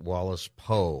Sergeant Wallace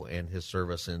Poe and his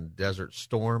service in Desert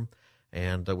Storm,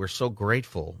 and we're so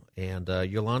grateful. And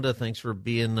Yolanda, thanks for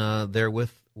being there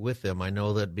with them. I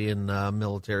know that being a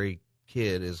military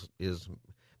kid is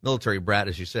military brat,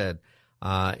 as you said.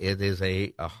 It is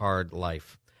a hard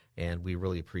life, and we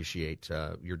really appreciate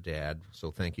your dad. So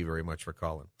thank you very much for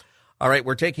calling. All right,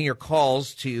 we're taking your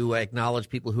calls to acknowledge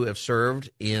people who have served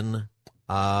in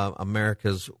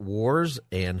America's wars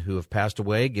and who have passed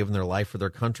away, given their life for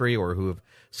their country, or who have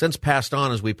since passed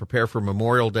on as we prepare for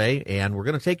Memorial Day. And we're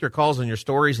going to take your calls and your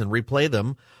stories and replay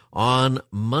them on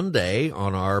Monday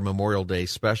on our Memorial Day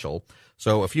special.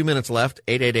 So a few minutes left,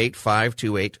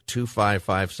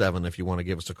 888-528-2557 if you want to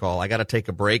give us a call. I got to take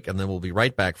a break, and then we'll be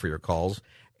right back for your calls.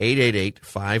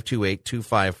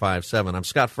 888-528-2557. I'm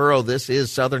Scott Furrow. This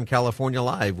is Southern California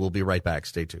Live. We'll be right back.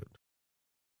 Stay tuned.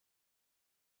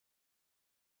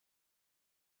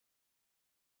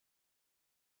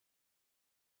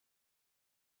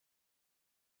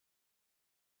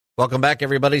 Welcome back,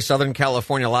 everybody. Southern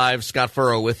California Live. Scott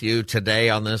Furrow with you today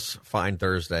on this fine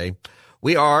Thursday.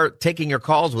 We are taking your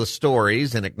calls with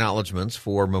stories and acknowledgments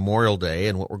for Memorial Day,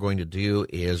 and what we're going to do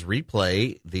is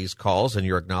replay these calls and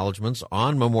your acknowledgments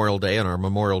on Memorial Day on our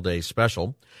Memorial Day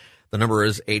special. The number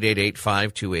is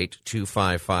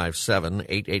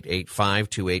 888-528-2557,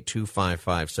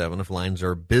 888-528-2557. If lines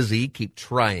are busy, keep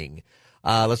trying.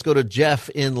 Let's go to Jeff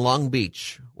in Long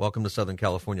Beach. Welcome to Southern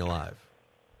California Live.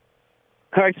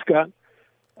 Hi, Scott.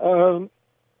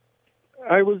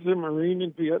 I was a Marine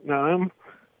in Vietnam.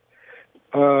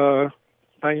 I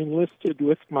enlisted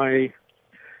with my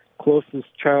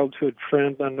closest childhood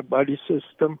friend on the buddy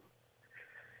system.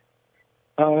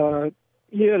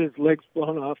 He had his legs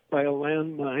blown off by a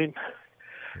landmine.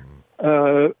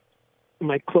 One of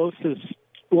my closest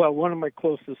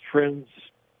friends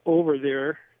over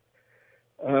there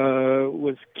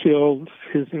was killed.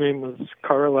 His name was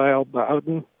Carlisle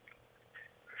Bowden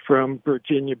from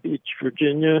Virginia Beach,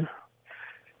 Virginia.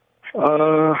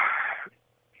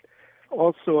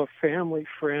 Also a family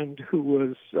friend who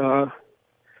was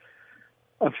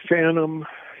a Phantom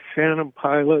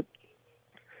pilot,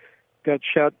 got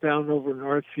shot down over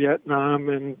North Vietnam,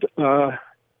 and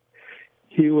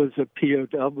he was a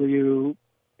POW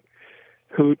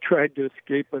who tried to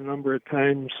escape a number of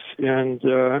times, and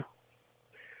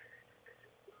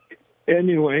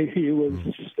anyway, he was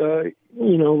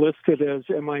listed as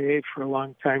MIA for a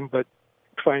long time, but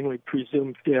finally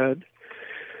presumed dead.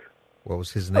 What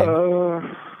was his name?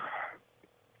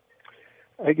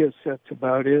 I guess that's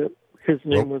about it. His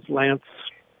name was Lance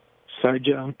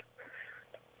Saijan,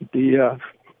 the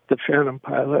Phantom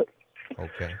pilot.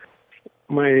 Okay.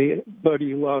 My buddy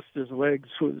who lost his legs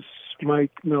was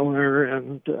Mike Miller,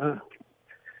 and I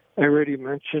already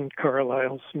mentioned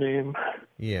Carlisle's name.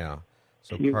 Yeah.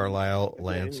 So Carlisle,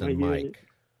 Lance, and Mike.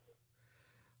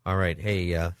 All right.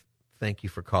 Hey, thank you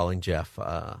for calling, Jeff.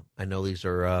 I know these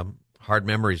are hard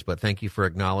memories, but thank you for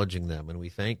acknowledging them. And we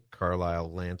thank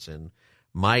Carlisle, Lance, and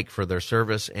Mike for their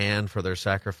service and for their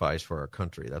sacrifice for our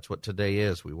country. That's what today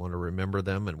is. We want to remember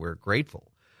them, and we're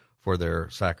grateful for their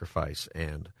sacrifice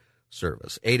and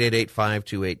service.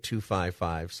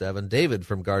 888-528-2557. David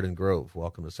from Garden Grove.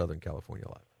 Welcome to Southern California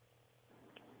Live.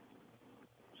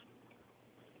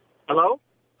 Hello?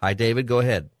 Hi, David. Go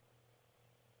ahead.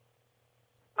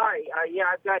 Hi.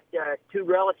 I've got two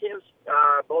relatives,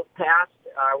 both passed.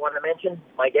 I want to mention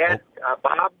my dad,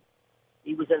 Bob.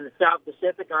 He was in the South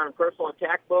Pacific on a personal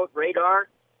attack boat, radar,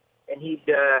 and he'd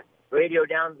radio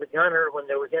down to the gunner when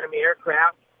there was enemy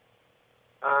aircraft.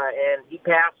 And he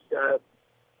passed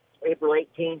April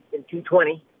 18th in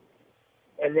 220.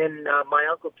 And then my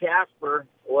Uncle Casper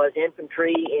was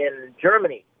infantry in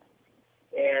Germany.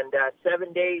 And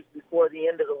 7 days before the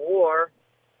end of the war,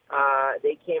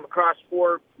 they came across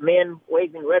four men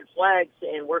waving red flags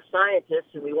saying, "We're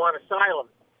scientists and we want asylum."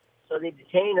 So they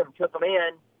detained them, took them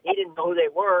in. He didn't know who they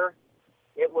were.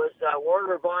 It was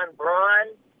Werner von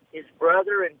Braun, his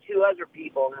brother, and two other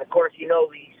people. And, of course, you know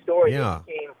the story. Yeah.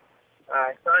 They became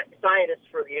scientists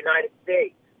for the United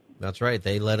States. That's right.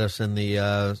 They led us in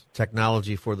the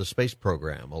technology for the space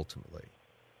program, ultimately.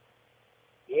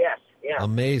 Yes, yeah.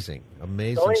 Amazing So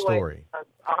anyway, story. I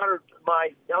honored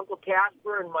my Uncle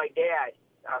Casper and my dad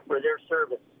for their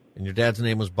service. And your dad's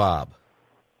name was Bob.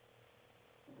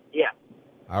 Yeah.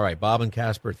 All right, Bob and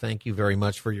Casper, thank you very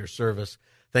much for your service.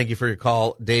 Thank you for your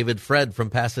call. David Fred from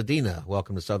Pasadena,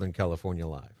 welcome to Southern California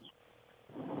Live.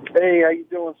 Hey, how you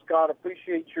doing, Scott?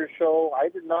 Appreciate your show. I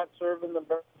did not serve in the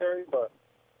military, but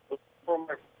from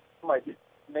my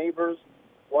neighbors,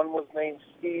 one was named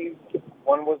Steve,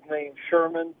 one was named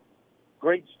Sherman.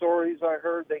 Great stories I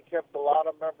heard. They kept a lot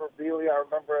of memorabilia. I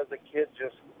remember as a kid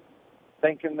just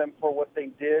thanking them for what they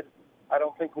did. I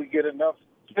don't think we give enough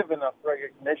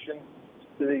recognition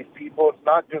to these people. It's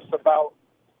not just about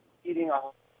eating a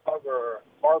hot dog or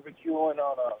barbecuing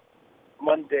on a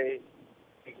Monday.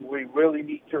 We really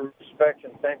need to respect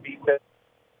and thank people that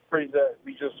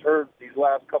we just heard. These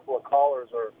last couple of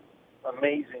callers are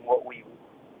amazing what we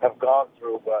have gone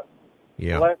through. But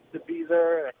Yeah. blessed to be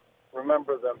there and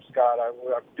remember them, Scott. I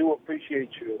do appreciate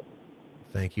you.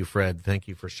 Thank you, Fred. Thank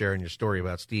you for sharing your story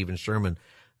about Steve and Sherman.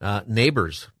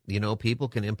 Neighbors, people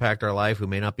can impact our life who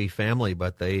may not be family,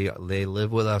 but they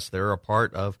live with us. They're a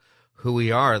part of who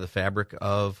we are, the fabric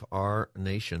of our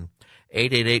nation.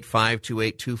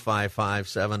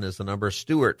 888-528-2557 is the number.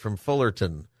 Stuart from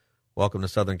Fullerton. Welcome to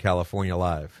Southern California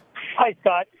Live. Hi,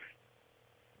 Scott.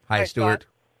 Hi, Stuart.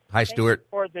 Scott. Hi, Stuart.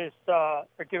 Thank you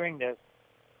for doing this.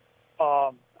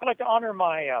 I'd like to honor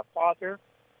my father,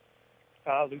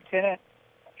 Lieutenant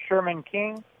Sherman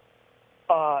King.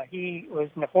 He was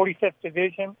in the 45th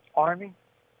Division Army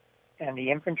and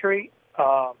the infantry.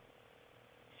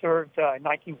 Served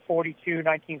 1942,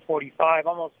 1945,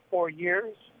 almost 4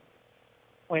 years.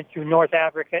 Went through North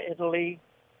Africa, Italy,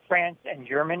 France, and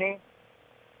Germany.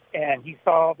 And he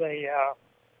saw the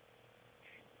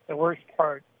worst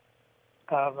part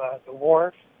of the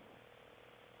war.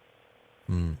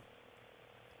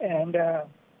 And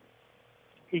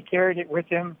he carried it with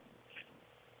him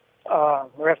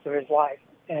the rest of his life.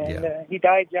 And he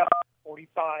died young,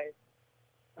 45,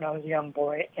 when I was a young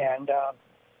boy. And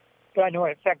but I know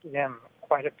it affected him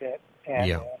quite a bit.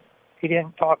 And he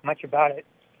didn't talk much about it.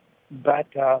 But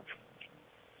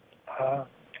I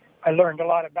learned a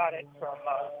lot about it from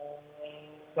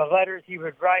the letters he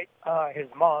would write his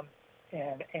mom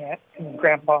and aunt and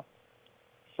grandpa.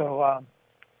 So I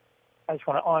just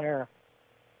want to honor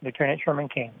Lieutenant Sherman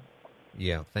King.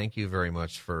 Yeah, thank you very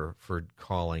much for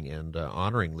calling and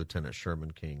honoring Lieutenant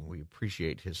Sherman King. We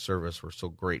appreciate his service. We're so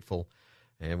grateful.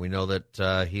 And we know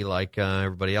that he, like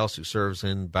everybody else who serves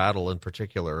in battle in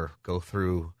particular, go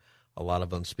through a lot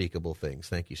of unspeakable things.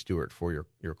 Thank you, Stuart, for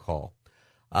your call.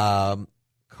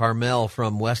 Carmel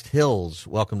from West Hills,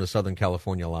 welcome to Southern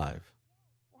California Live.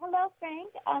 Hello,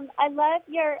 Frank. I love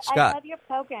your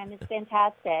program. It's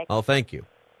fantastic. Oh, thank you.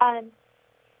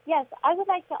 Yes, I would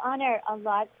like to honor a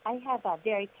lot. I have a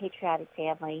very patriotic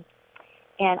family,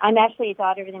 and I'm actually a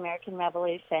daughter of the American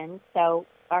Revolution, so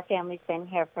our family's been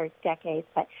here for decades.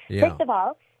 But first of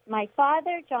all, my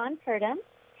father, John Purdom,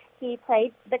 he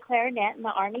played the clarinet in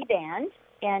the Army band,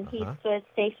 and he was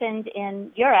stationed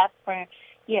in Europe for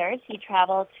years. He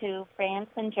traveled to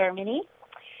France and Germany.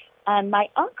 My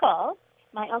uncle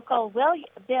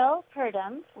Bill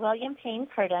Purdom, William Payne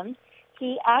Purdom,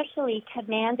 he actually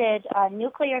commanded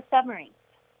nuclear submarines.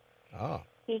 Oh.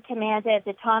 He commanded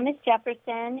the Thomas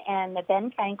Jefferson and the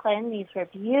Ben Franklin. These were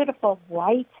beautiful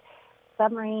white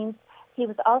submarines. He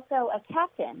was also a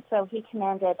captain, so he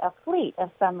commanded a fleet of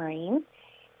submarines.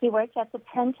 He worked at the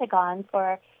Pentagon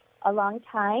for a long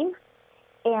time,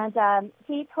 and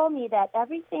he told me that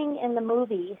everything in the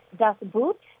movie Das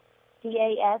Boot,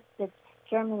 D-A-S, the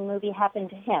German movie, happened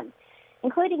to him,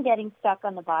 including getting stuck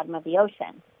on the bottom of the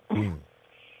ocean.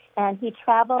 And he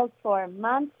traveled for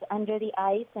months under the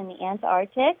ice in the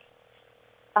Antarctic,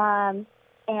 and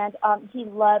he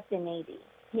loved the Navy.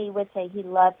 He would say he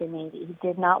loved the Navy. He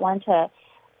did not want to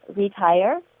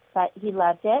retire, but he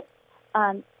loved it.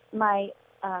 My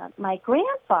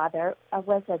grandfather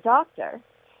was a doctor,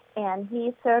 and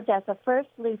he served as a first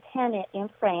lieutenant in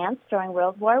France during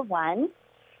World War I.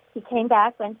 He came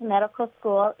back, went to medical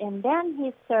school, and then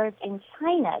he served in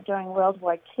China during World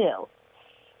War II.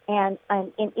 And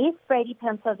in East Brady,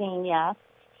 Pennsylvania,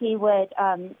 they would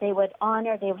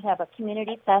have a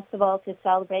community festival to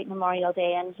celebrate Memorial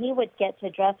Day, and he would get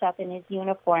to dress up in his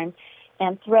uniform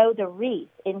and throw the wreath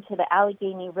into the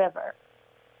Allegheny River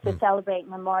to celebrate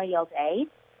Memorial Day.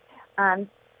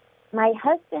 My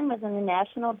husband was in the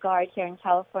National Guard here in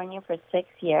California for 6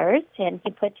 years, and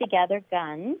he put together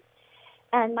guns.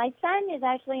 And my son is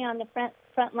actually on the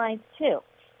front lines, too.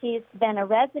 He's been a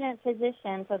resident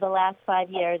physician for the last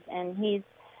 5 years, and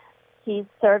he's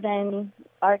serving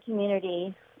our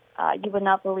community. You would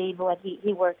not believe what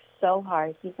he works so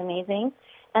hard. He's amazing.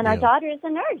 And our daughter is a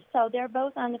nurse, so they're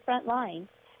both on the front line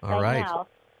right now.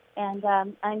 And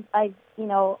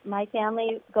my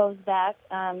family goes back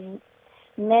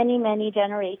many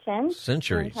generations,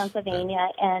 centuries, in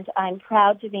Pennsylvania, and I'm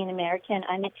proud to be an American.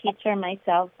 I'm a teacher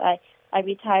myself. I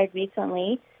retired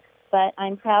recently. But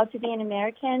I'm proud to be an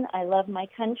American. I love my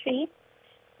country.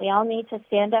 We all need to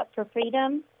stand up for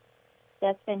freedom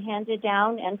that's been handed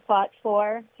down and fought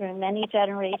for through many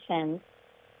generations.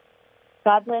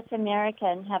 God bless America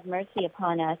and have mercy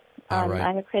upon us.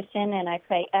 I'm a Christian, and I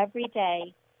pray every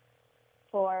day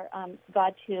for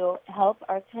God to help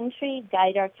our country,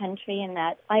 guide our country, and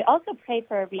that. I also pray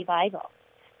for a revival.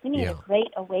 We need a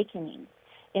great awakening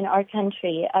in our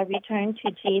country, a return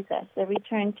to Jesus, a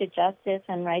return to justice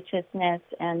and righteousness,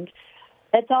 and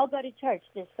let's all go to church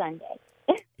this Sunday.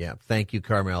 Yeah. Thank you,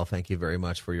 Carmel. Thank you very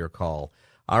much for your call.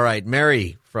 All right,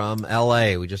 Mary from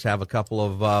L.A. We just have a couple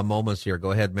of moments here.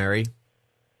 Go ahead, Mary.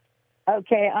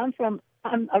 Okay, I'm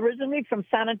originally from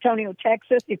San Antonio,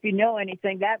 Texas. If you know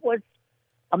anything, that was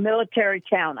a military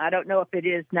town. I don't know if it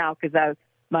is now because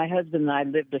my husband and I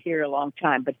lived here a long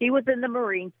time. But he was in the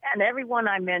Marines, and everyone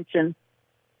I mentioned,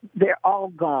 they're all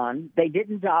gone. They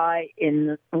didn't die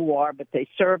in the war, but they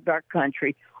served our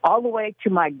country all the way to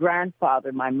my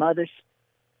grandfather, my mother's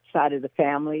side of the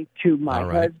family, to my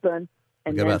husband,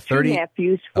 and then about 2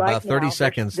 nephews. About 30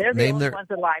 seconds. They're the only ones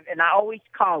alive, and I always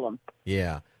call them.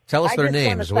 Yeah. Tell us their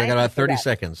names. We got about 30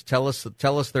 seconds. Tell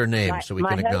us their names so we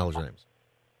can acknowledge their names.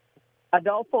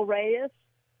 Adolfo Reyes,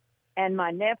 and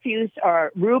my nephews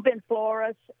are Ruben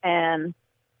Flores and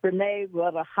Rene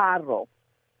Guadalajara. All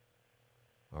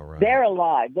right. They're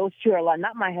alive. Those two are alive.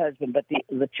 Not my husband, but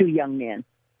the 2 young men.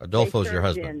 Adolfo's your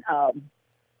husband.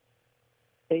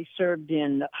 They served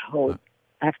in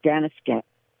Afghanistan.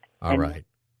 All right.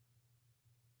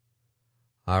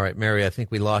 All right, Mary, I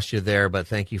think we lost you there, but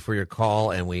thank you for your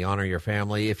call, and we honor your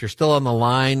family. If you're still on the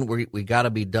line, we got to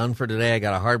be done for today. I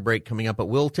got a hard break coming up, but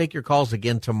we'll take your calls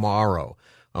again tomorrow.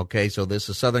 Okay, so this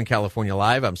is Southern California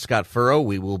Live. I'm Scott Furrow.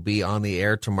 We will be on the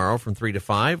air tomorrow from 3 to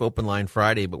 5, Open Line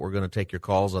Friday, but we're going to take your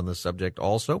calls on this subject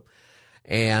also,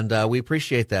 and we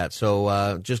appreciate that.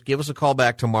 So just give us a call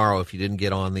back tomorrow if you didn't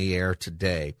get on the air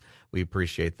today. We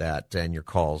appreciate that and your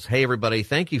calls. Hey, everybody,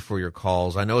 thank you for your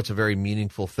calls. I know it's a very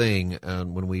meaningful thing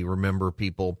when we remember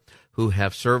people who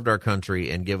have served our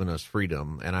country and given us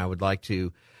freedom. And I would like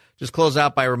to just close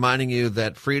out by reminding you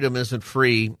that freedom isn't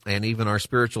free, and even our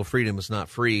spiritual freedom is not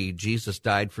free. Jesus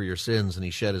died for your sins, and he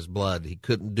shed his blood. He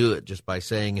couldn't do it just by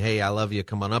saying, hey, I love you,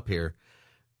 come on up here.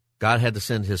 God had to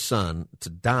send his son to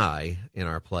die in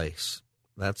our place.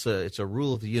 It's a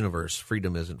rule of the universe.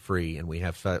 Freedom isn't free, and we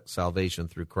have salvation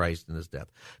through Christ and his death.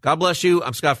 God bless you.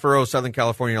 I'm Scott Furrow, Southern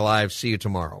California Live. See you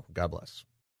tomorrow. God bless.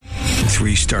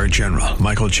 3-star General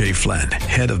Michael J. Flynn,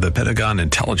 head of the Pentagon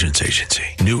Intelligence Agency,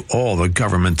 knew all the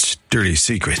government's dirty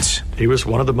secrets. He was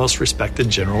one of the most respected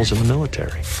generals in the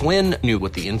military. Flynn knew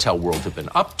what the intel world had been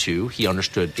up to. He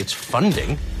understood its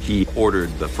funding. He ordered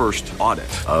the first audit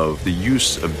of the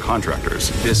use of contractors.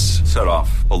 This set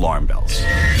off alarm bells.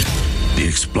 The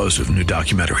explosive new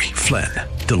documentary, Flynn,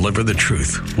 Deliver the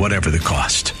Truth, Whatever the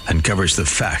Cost, uncovers the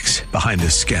facts behind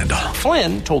this scandal.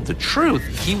 Flynn told the truth.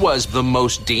 He was the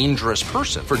most dangerous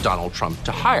person for Donald Trump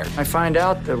to hire. I find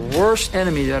out the worst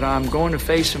enemy that I'm going to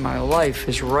face in my life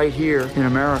is right here in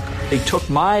America. They took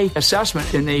my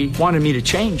assessment and they wanted me to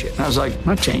change it. And I was like, I'm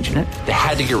not changing it. They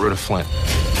had to get rid of Flynn.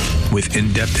 With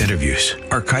in-depth interviews,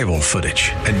 archival footage,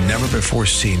 and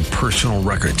never-before-seen personal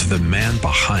records of the man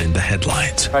behind the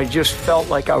headlines. I just felt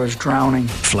like I was drowning.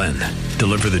 Flynn,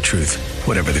 Deliver the Truth,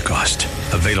 Whatever the Cost.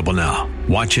 Available now.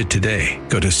 Watch it today.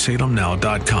 Go to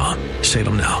salemnow.com.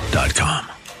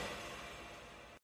 salemnow.com.